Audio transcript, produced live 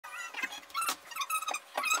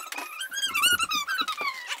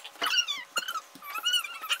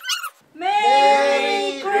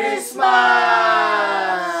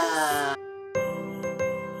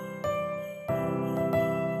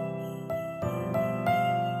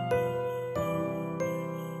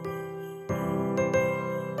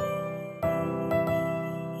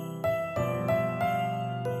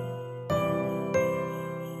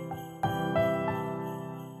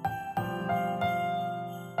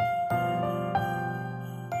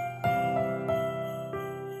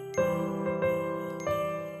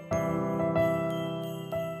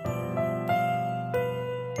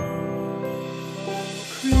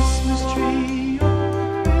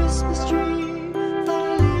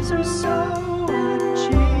leaves are so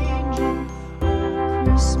unchanging. Oh,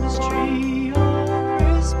 Christmas tree, oh,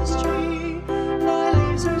 Christmas tree, thy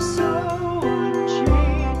leaves are so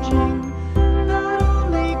unchanging. Not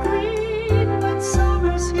only green when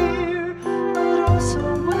summer's here, but also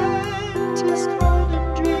when 'tis cold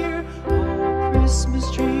and drear. Oh, Christmas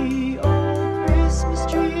tree, thy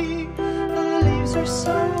leaves are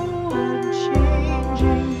so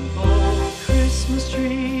unchanging. Oh, Christmas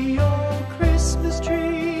tree,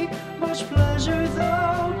 much pleasure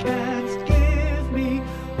thou canst give me.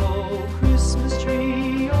 Oh, Christmas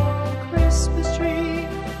tree,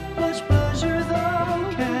 much pleasure thou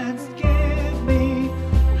canst give me.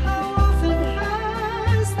 How often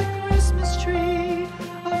has the Christmas tree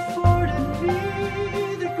afforded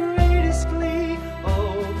me the greatest glee?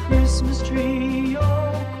 Oh, Christmas tree,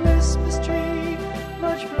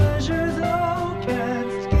 much pleasure thou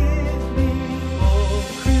canst give me. Oh,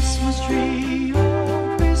 Christmas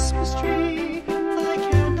tree, thy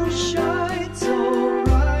candles shine so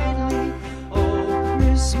brightly. Oh,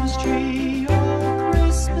 Christmas tree,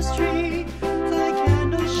 thy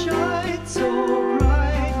candles shine so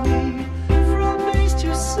brightly. From base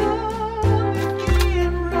to summit, gay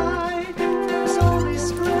and bright, there's only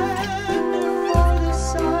splendor for the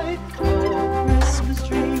sight. Oh, Christmas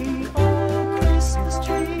tree,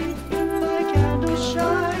 thy candles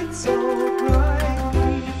shine so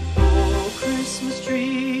brightly.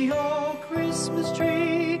 Oh, Christmas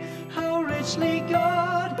tree, how richly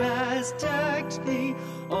God has decked thee.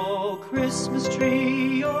 Oh, Christmas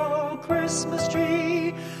tree,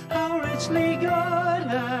 how richly God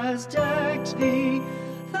has decked thee.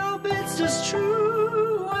 Thou bidst us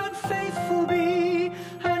true and faithful be,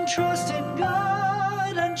 and trust in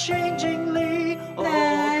God unchangingly.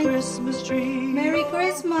 Oh, Christmas tree. Merry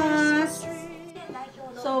Christmas!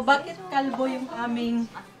 So, bakit kalbo yung aming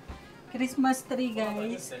Christmas tree,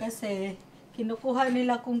 guys? Kasi kinukuha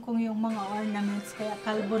nila kung yung mga ornaments, kaya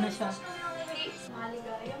kalbo na siya.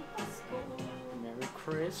 Maligayang Pasko! Merry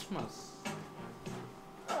Christmas!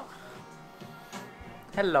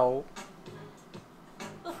 Hello!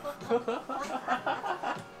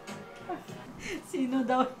 Sino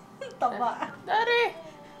daw taba? Daddy!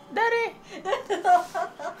 Daddy!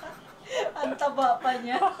 Ang taba pa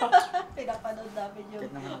niya. Pinapanood namin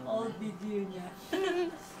yung old video niya.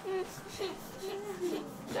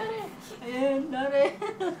 Ayan, Daddy.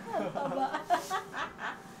 Ang taba.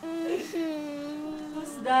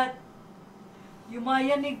 Who's that?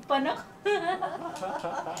 Yumayanig pa na.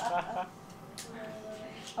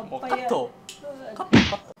 Ang paya.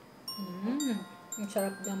 Ang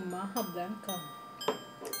sarap ng maha blanca.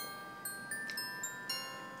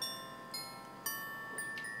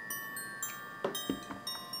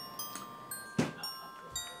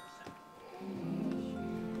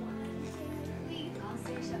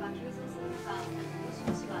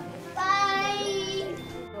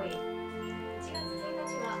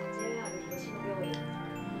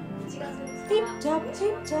 Tip top,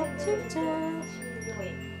 tip top, tip top.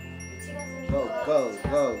 Go, go,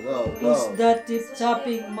 go, go, go. Who's that tip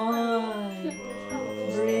topping my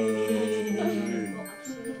brain?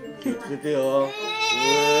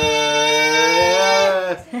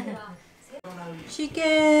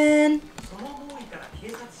 Chicken!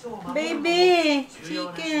 Baby!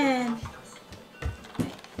 Chicken!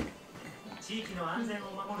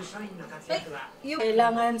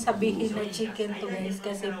 Kailangan sabihin na chicken to, guys,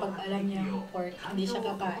 kasi pag alam niya yung pork, hindi siya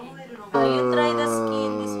kakain. You try the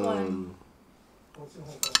skin, this one.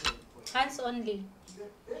 Hands only.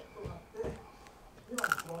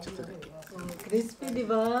 Crispy, di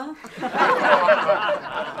ba?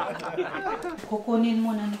 Kukunin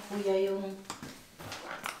muna ni Kuya yung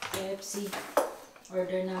KFC.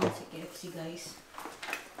 Order namin si KFC, guys.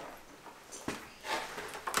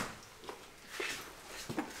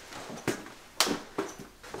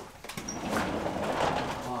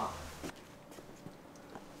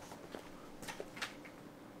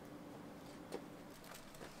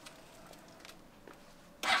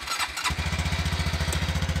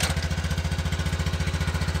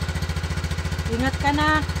 Ingat ka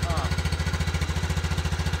na.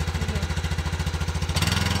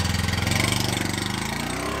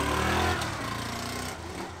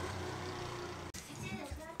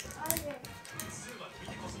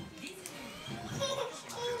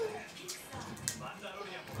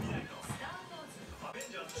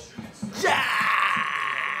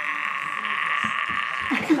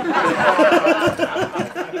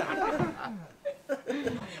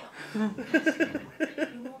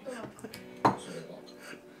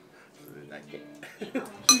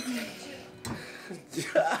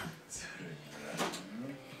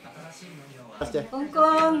 Kung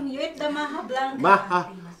Kong, you eat the maha blanca.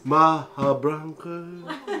 Maha Blanca.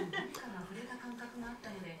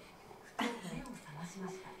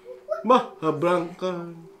 Maha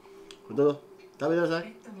Blanca. どうぞ食べなさ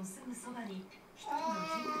い。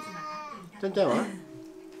ちゃんちゃんは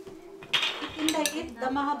Inday, eat the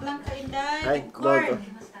maha blanca, Inday. はい、どうぞ。 Corn.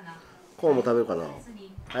 コーンも食べるかな。は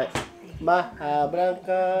い。マハブラン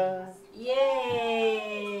カ。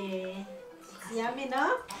 Yay! Yummy,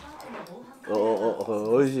 no?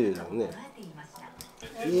 おいしいですね。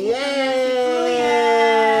イ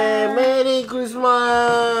エーイ！メリークリスマス。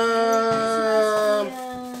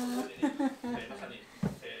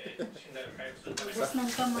Tapos ng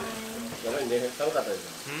kamay. やばいね、寒かったです。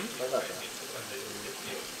寒かった。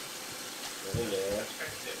やばいね。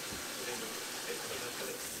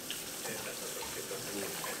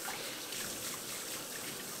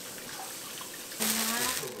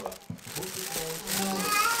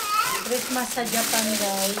Christmas sa Japan,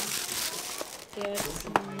 guys.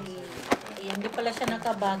 Ayan, hindi pala siya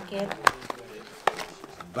naka-bucket.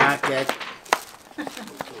 Bucket.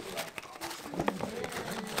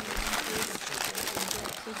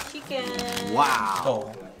 Chicken.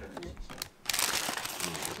 Wow.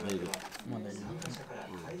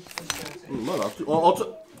 まだ熱い。あ、熱い。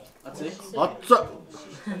熱い。熱い。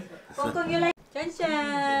 Kung Kong, you like?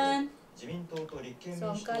 Chan-chan!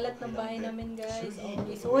 So, ang kalat ng bahay namin, guys.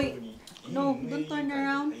 Okay, so, uy! No, don't turn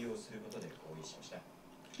around.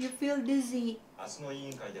 You feel dizzy.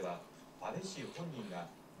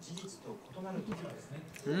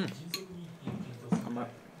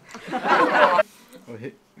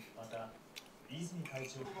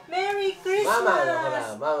 Merry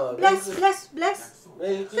Christmas! Mama, Bless, bless, bless!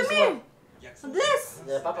 Merry Come here! Christmas. Bless!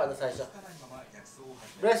 じゃあパパの最初。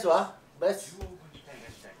ブレスは？ブレス。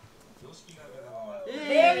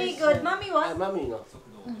 Very good. Mommy, はい、 what? マミーの。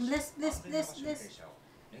 Bless, bless, bless, bless.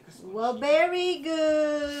 Well, very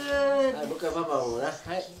good. はい、僕はパパもな。は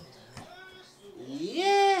い。イエ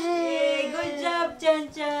Yay! ーイ。 Good job, Chan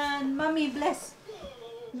Chan. Mommy, bless.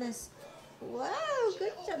 Bless. Wow,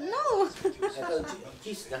 good job. No.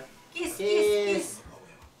 キスな。 Kiss, kiss, kiss.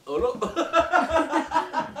 おろ。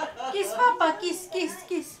 Kiss, Papa. Kiss, kiss,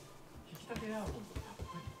 kiss.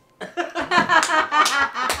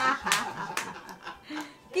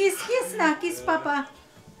 Kiss, kiss na. Kiss, Papa.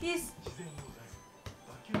 Kiss.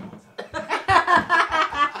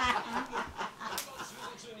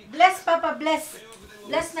 Bless, Papa. Bless.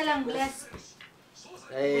 Bless na lang. Bless.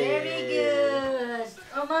 Very good.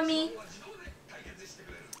 Oh, Mommy.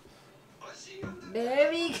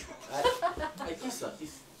 Very good. はい、キスはキ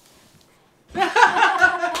ス。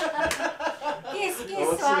 Kiss,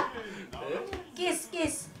 kiss, wa. Kiss,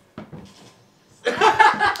 kiss.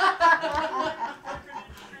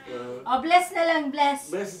 Oh, bless na lang,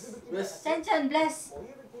 bless. ブレス、ブレス。 Chan Chan, bless.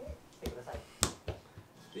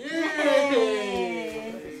 イエー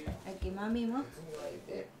イ。 Okay, mommy mo.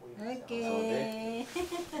 Okay. ブレ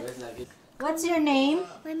スだけ。 What's your name?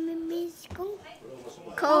 My name is Kung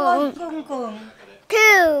Kong Kung. Kong Kong.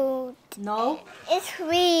 Two. No? It's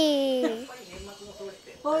three.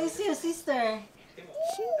 Who is your sister?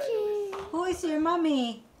 Shinji. Who is your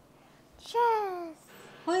mommy? Chess.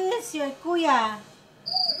 Who is your kuya?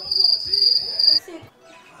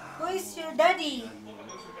 Who is your daddy?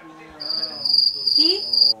 He?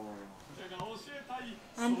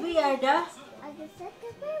 And we are the?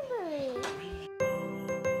 Akasakafam family.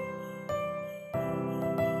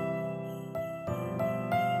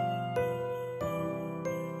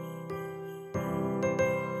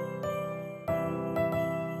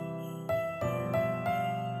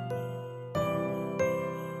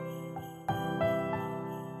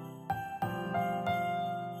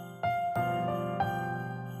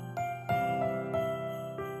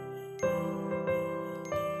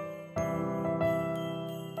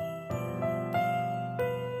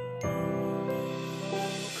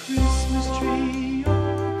 Christmas tree, oh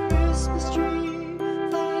Christmas tree,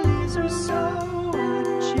 thy leaves are so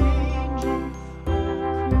unchanging.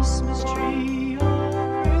 Oh Christmas tree,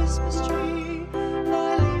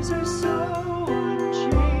 thy leaves are so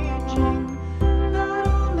unchanging. Not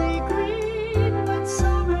only green when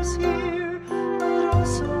summer's here, but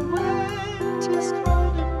also when 'tis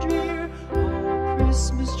cold and drear. Oh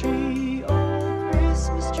Christmas tree, thy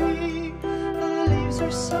leaves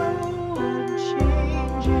are so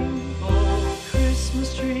unchanging. Oh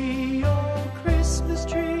Christmas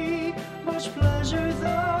tree, much pleasure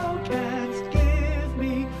thou canst give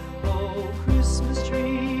me. Oh Christmas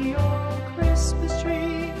tree,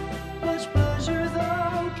 much pleasure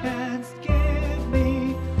thou canst give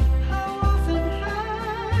me. How often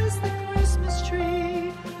has the Christmas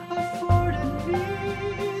tree afforded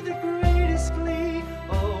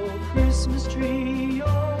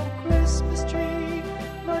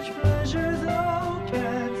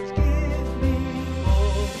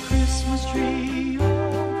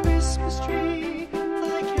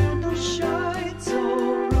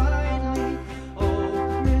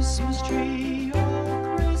tree.